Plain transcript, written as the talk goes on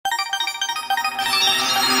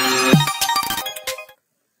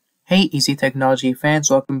Hey Easy Technology fans,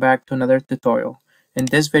 welcome back to another tutorial. In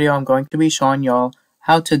this video I'm going to be showing y'all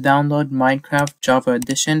how to download Minecraft Java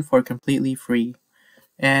Edition for completely free.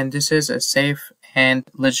 And this is a safe and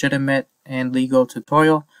legitimate and legal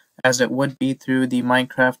tutorial as it would be through the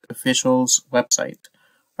Minecraft official's website.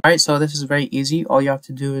 Alright, so this is very easy. All you have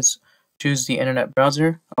to do is choose the internet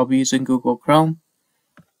browser. I'll be using Google Chrome.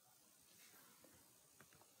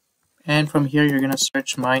 And from here you're going to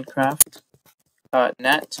search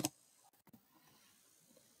Minecraft.net.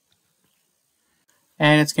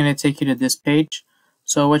 And it's going to take you to this page.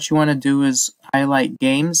 So what you want to do is highlight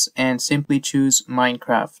games and simply choose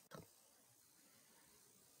Minecraft.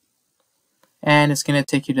 And it's going to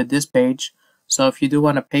take you to this page. So if you do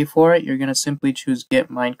want to pay for it, you're going to simply choose Get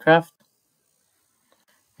Minecraft.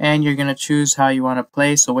 And you're going to choose how you want to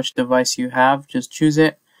play, so which device you have, just choose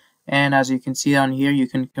it. And as you can see down here, you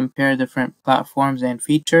can compare different platforms and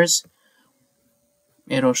features.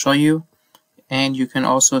 It'll show you. And you can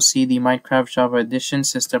also see the Minecraft Java Edition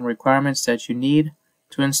system requirements that you need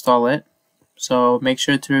to install it. So make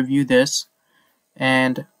sure to review this.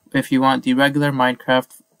 And if you want the regular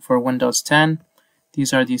Minecraft for Windows 10,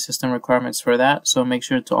 these are the system requirements for that. So make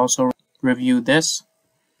sure to also review this.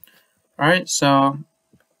 Alright, so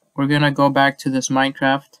we're going to go back to this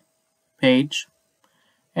Minecraft page.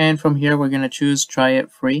 And from here we're going to choose Try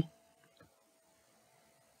It Free.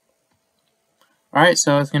 Alright,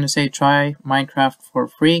 so it's going to say try Minecraft for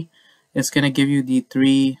free. It's going to give you the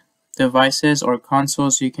 3 devices or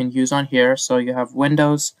consoles you can use on here. So you have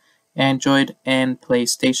Windows, Android, and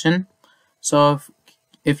PlayStation. So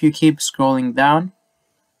if you keep scrolling down,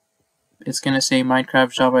 it's going to say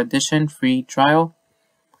Minecraft Java Edition free trial.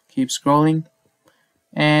 Keep scrolling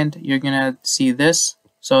and you're going to see this.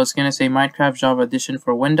 So it's going to say Minecraft Java Edition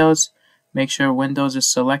for Windows. Make sure Windows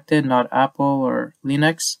is selected, not Apple or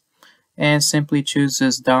Linux. And simply choose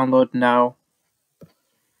this download now.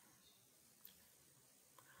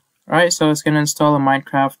 Alright, so it's going to install a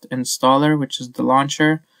Minecraft installer, which is the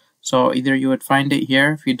launcher. So either you would find it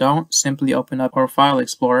here. If you don't, simply open up our File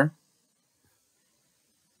Explorer.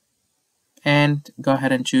 And go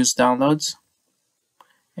ahead and choose Downloads.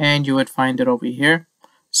 And you would find it over here.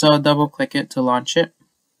 So double click it to launch it.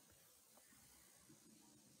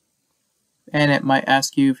 And it might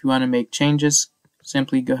ask you if you want to make changes.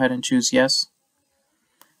 Simply go ahead and choose yes.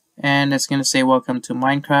 And it's going to say welcome to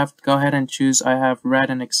Minecraft. Go ahead and choose I have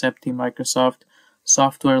read and accept the Microsoft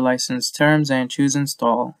software license terms and choose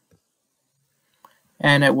install.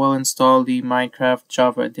 And it will install the Minecraft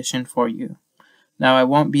Java Edition for you. Now I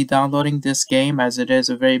won't be downloading this game as it is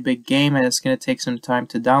a very big game and it's going to take some time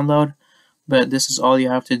to download. But this is all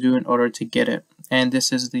you have to do in order to get it. And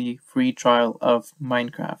this is the free trial of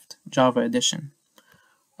Minecraft Java Edition.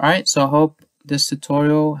 Alright, so I hope this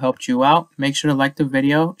tutorial helped you out. Make sure to like the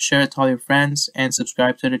video, share it to all your friends, and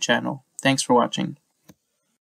subscribe to the channel. Thanks for watching.